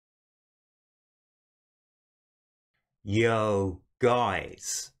Yo,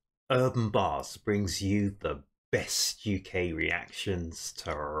 guys, Urb'n Barz brings you the best UK reactions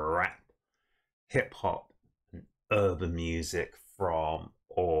to rap, hip hop, and urban music from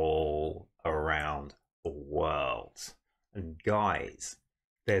all around the world. And guys,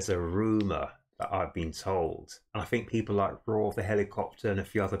 there's a rumor that I've been told, and I think people like Raw the Helicopter and a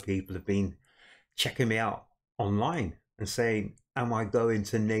few other people have been checking me out online and saying, am I going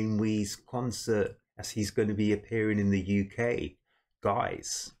to Namewee's concert as he's going to be appearing in the UK?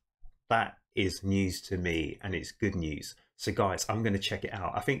 Guys, that is news to me, and it's good news. So guys, I'm going to check it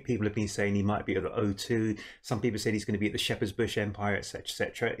out. I think people have been saying he might be at the O2. Some people said he's going to be at the Shepherd's Bush Empire, etc,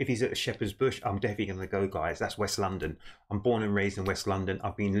 etc. If he's at the Shepherd's Bush, I'm definitely going to go, guys. That's West London. I'm born and raised in West London.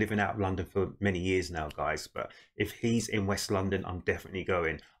 I've been living out of London for many years now, guys. But if he's in West London, I'm definitely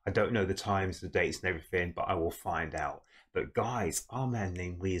going. I don't know the times, the dates and everything, but I will find out. But guys, our man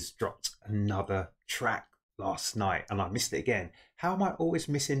Namewee has dropped another track last night and I missed it again. How am I always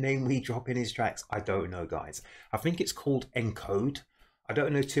missing Namewee dropping his tracks? I don't know, guys. I think it's called Encode. I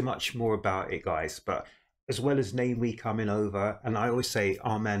don't know too much more about it, guys, but as well as Namewee coming over, and I always say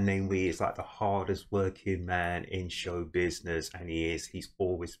our man Namewee is like the hardest working man in show business, and he's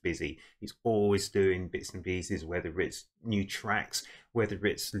always busy. He's always doing bits and pieces, whether it's new tracks, whether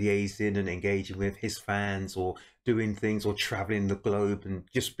it's liaising and engaging with his fans, or doing things, or traveling the globe and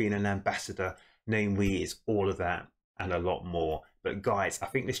just being an ambassador. Namewee is all of that and a lot more. But guys, I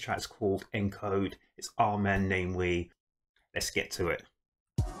think this track's called Encode. It's our man Namewee. Let's get to it.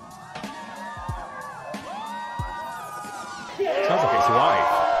 Sounds like it's live.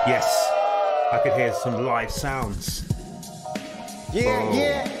 Yes, I could hear some live sounds. Yeah,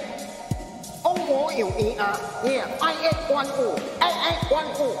 yeah. Yeah, I ate one ooh. I ate one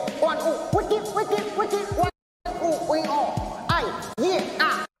ooh. One ooh. Wicked. One ooh. We all.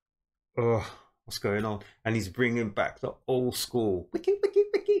 Yeah. Oh, what's going on? And he's bringing back the old school. Wicked.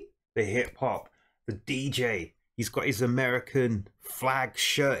 The hip hop. The DJ. He's got his American flag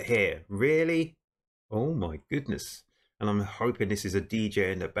shirt here. Really? Oh my goodness. And I'm hoping this is a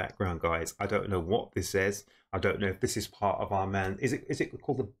DJ in the background, guys. I don't know what this says. I don't know if this is part of our man. Is it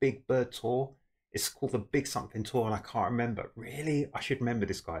called the Big Bird Tour? It's called the Big Something Tour, and I can't remember. Really? I should remember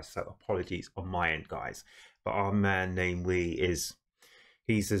this, guys. So apologies on my end, guys. But our man Namewee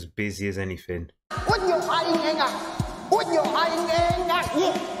he's as busy as anything.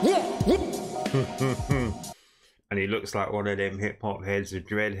 And he looks like one of them hip hop heads with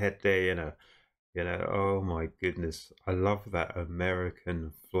dread head there, you know. Oh my goodness, I love that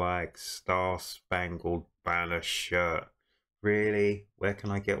American flag Star Spangled Banner shirt. Really? Where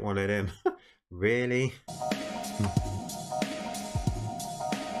can I get one of them? Really?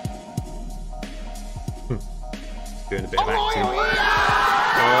 Doing a bit of acting.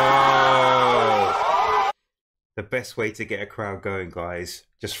 Oh! The best way to get a crowd going, guys,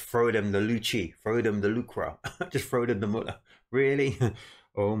 just throw them the Lucci, throw them the Lucra, just throw them the Mullah. Really?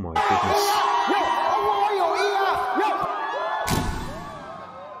 Oh my goodness.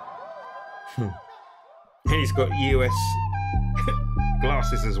 And he's got US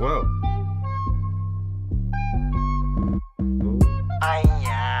glasses as well.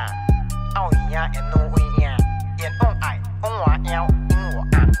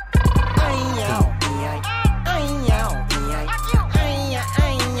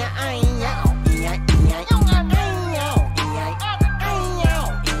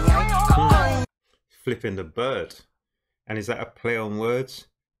 Flipping the bird. And is that a play on words?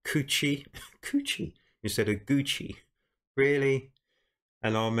 Coochie instead of Gucci. Really?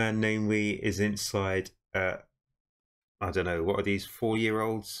 And our man Namewee is inside I don't know, what are these,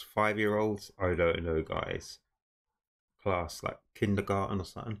 4-year-olds, 5-year-olds? I don't know, guys. Class like kindergarten or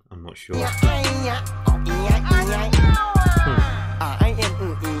something, I'm not sure.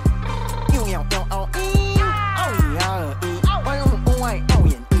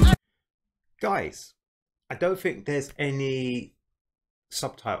 Guys, I don't think there's any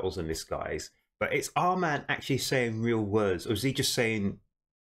subtitles in this, guys, but it's our man actually saying real words, or is he just saying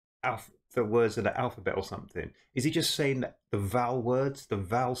the words of the alphabet or something? Is he just saying that the vowel words, the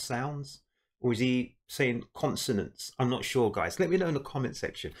vowel sounds, or is he saying consonants? I'm not sure, guys. Let me know in the comment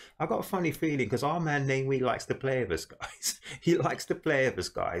section. I've got a funny feeling because our man Namewee likes to play with us, guys. He likes to play with us,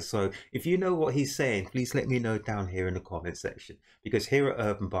 guys. So if you know what he's saying, please let me know down here in the comment section, because here at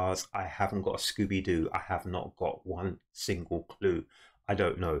Urb'n Barz, I haven't got a Scooby-Doo. I have not got one single clue. I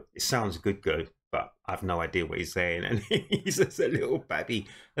don't know. It sounds good, but I've no idea what he's saying. And he's just a little baby,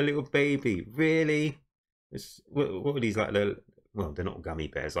 a little baby. Really? What are these like? Well, they're not gummy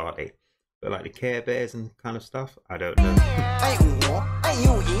bears, are they? But like the Care Bears and kind of stuff. I don't know.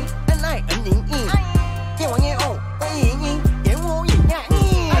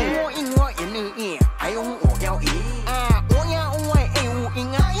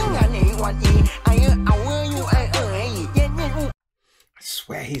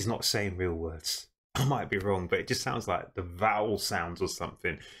 swear he's not saying real words. I might be wrong, but it just sounds like the vowel sounds or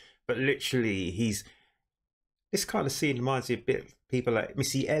something. But literally, this kind of scene reminds me a bit of people like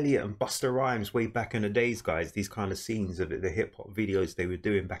Missy Elliott and Busta Rhymes way back in the days, guys. These kind of scenes of the hip hop videos they were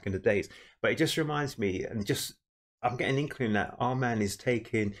doing back in the days. But it just reminds me, and just I'm getting an inkling that our man is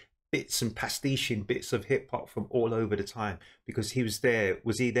taking bits and pastiching bits of hip hop from all over the time, because he was there.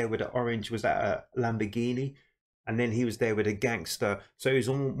 Was he there with the orange? Was that a Lamborghini? And then he was there with a gangster. So it was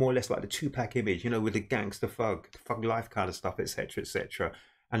more or less like the Tupac image, you know, with the gangster thug life kind of stuff, etc., etc.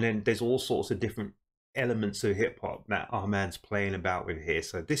 And then there's all sorts of different elements of hip hop that our man's playing about with here.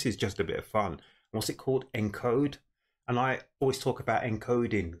 So this is just a bit of fun. What's it called? Encode. And I always talk about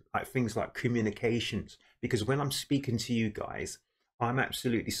encoding, like things like communications, because when I'm speaking to you guys, I'm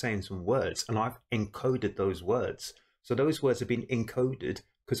absolutely saying some words and I've encoded those words. So those words have been encoded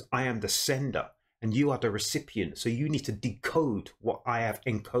because I am the sender and you are the recipient. So you need to decode what I have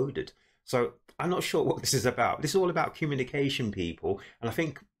encoded. So I'm not sure what this is about. This is all about communication, people. And I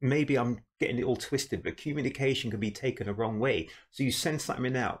think maybe I'm getting it all twisted, but communication can be taken the wrong way. So you send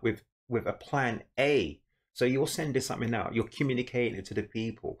something out with a plan A. So you're sending something out, you're communicating it to the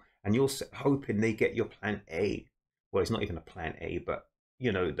people and you're hoping they get your plan A. Well, it's not even a plan A, but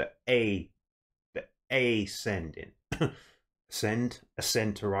you know, the A sending.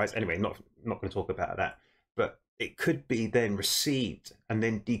 Ascend to rise. Anyway, not going to talk about that. But it could be then received and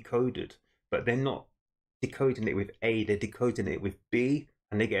then decoded. But they're not decoding it with A, they're decoding it with B,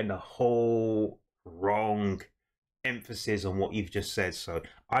 and they're getting the whole wrong emphasis on what you've just said. So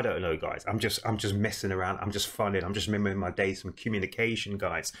I don't know, guys. I'm just messing around. I'm just funning. I'm just remembering my days from communication,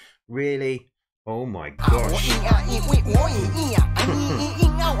 guys. Really? Oh my gosh.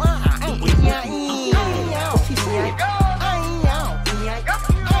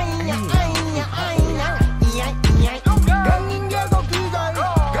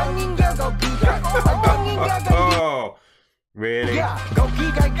 Oh, really?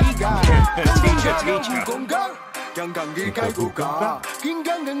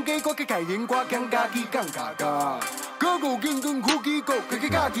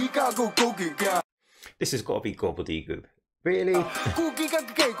 This has got to be gobbledygook. Really?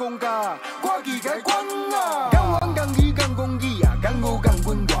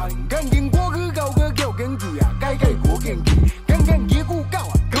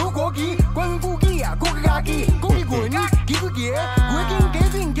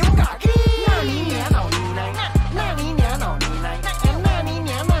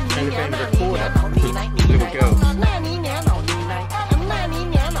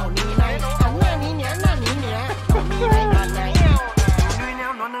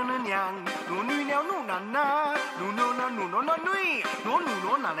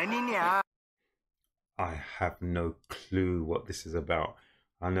 I have no clue what this is about.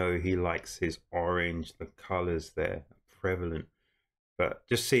 I know he likes his orange, the colors there are prevalent. But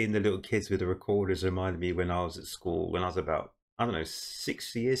just seeing the little kids with the recorders reminded me when I was at school, when I was about, I don't know,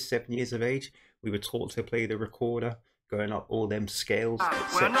 6 years, 7 years of age, we were taught to play the recorder, going up all them scales,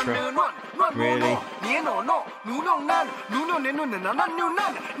 etc. Really?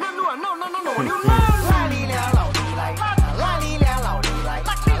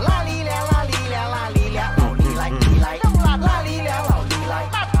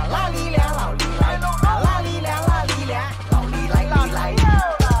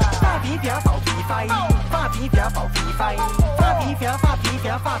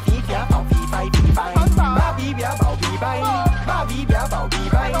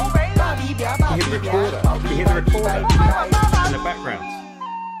 You hear the recorder in the background.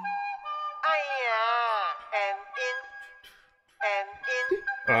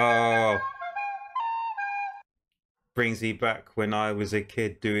 Oh, brings me back when I was a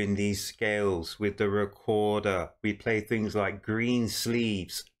kid doing these scales with the recorder. We play things like Green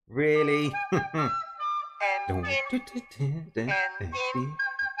Sleeves. Really?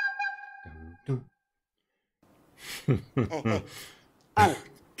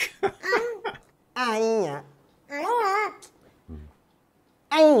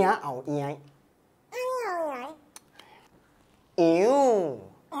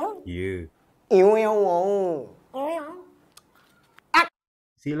 You.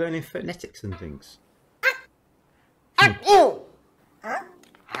 Is he learning phonetics and things?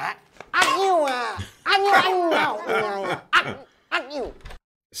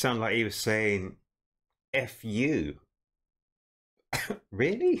 Sound like he was saying F you.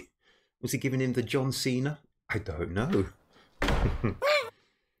 Really? Was he giving him the John Cena? I don't know.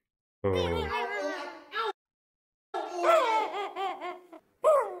 Oh.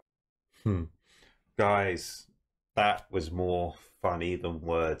 Guys, That was more funny than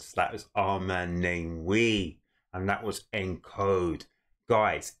words. That was our man Namewee, and that was Encode.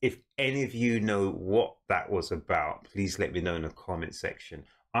 Guys, if any of you know what that was about, please let me know in the comment section.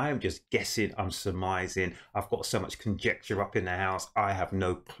 I am just guessing, I'm surmising. I've got so much conjecture up in the house. I have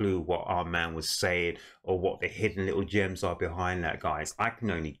no clue what our man was saying or what the hidden little gems are behind that, guys. I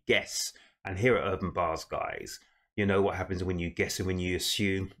can only guess. And here at Urb'n Barz, guys, you know what happens when you guess and when you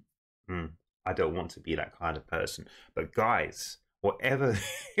assume? I don't want to be that kind of person. But guys, whatever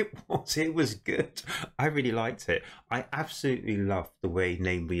it was good. I really liked it. I absolutely love the way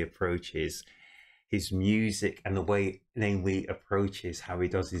Namewee approaches his music and the way Namewee approaches how he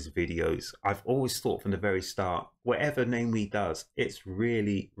does his videos. I've always thought from the very start, whatever Namewee does, it's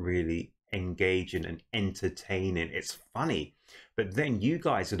really, really engaging and entertaining. It's funny. But then you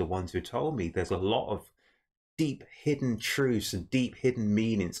guys are the ones who told me there's a lot of deep hidden truths and deep hidden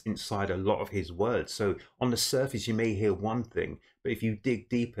meanings inside a lot of his words. So on the surface you may hear one thing, but if you dig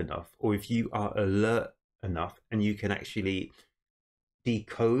deep enough, or if you are alert enough and you can actually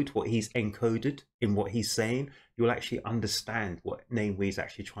decode what he's encoded in what he's saying, you'll actually understand what Namewee is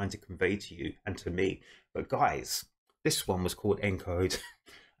actually trying to convey to you and to me. But guys, this one was called Encode.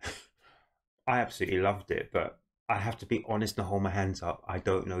 I absolutely loved it, but I have to be honest and hold my hands up. I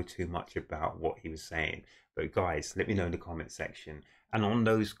don't know too much about what he was saying. But guys, let me know in the comment section. And on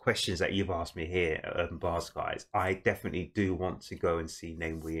those questions that you've asked me here at Urb'n Barz, guys, I definitely do want to go and see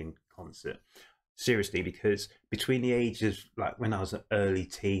Namewee in concert. Seriously, because between the ages, like when I was an early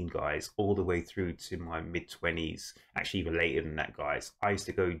teen, guys, all the way through to my mid-20s, actually even later than that, guys, I used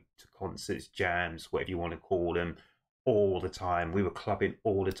to go to concerts, jams, whatever you want to call them, all the time. We were clubbing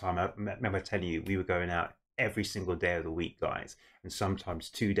all the time. I remember telling you, we were going out every single day of the week, guys, and sometimes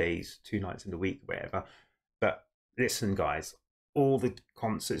 2 days, 2 nights in the week, whatever. But listen, guys, all the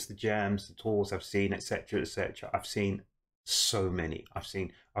concerts, the jams, the tours I've seen, etc., etc., I've seen so many.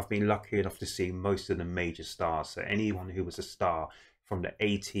 I've been lucky enough to see most of the major stars. So anyone who was a star from the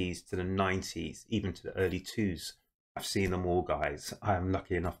 80s to the 90s, even to the early 2s, I've seen them all, guys. I am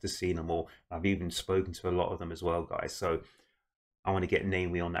lucky enough to see them all. I've even spoken to a lot of them as well, guys. So I want to get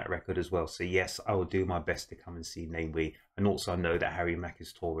Namewee on that record as well. So yes, I will do my best to come and see Namewee. And also I know that Harry Mack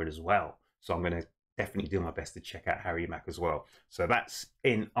is touring as well. So I'm going to definitely do my best to check out Harry Mack as well. So that's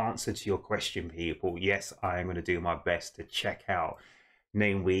in answer to your question, people. Yes, I am going to do my best to check out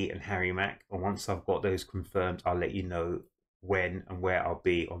Namewee and Harry Mack. And once I've got those confirmed, I'll let you know when and where I'll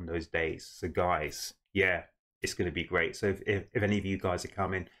be on those days. So guys, yeah, it's going to be great. So if any of you guys are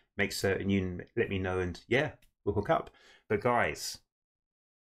coming, make certain you let me know, and yeah, we'll hook up. But guys,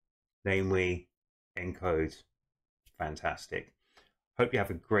 Namewee, Encode, fantastic. Hope you have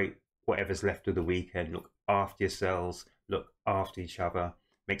a great whatever's left of the weekend. Look after yourselves, look after each other,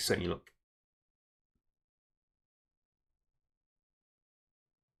 make certain you look.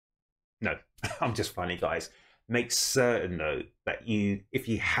 No, I'm just funny, guys. Make certain though that you, if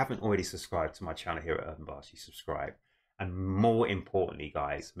you haven't already subscribed to my channel here at Urb'n Barz, you subscribe. And more importantly,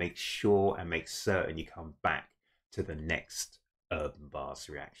 guys, make sure and make certain you come back to the next Urb'n Barz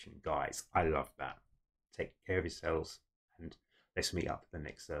reaction. Guys, I love that. Take care of yourselves, and let's meet up at the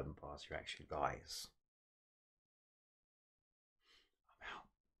next Urb'n Barz reaction, guys.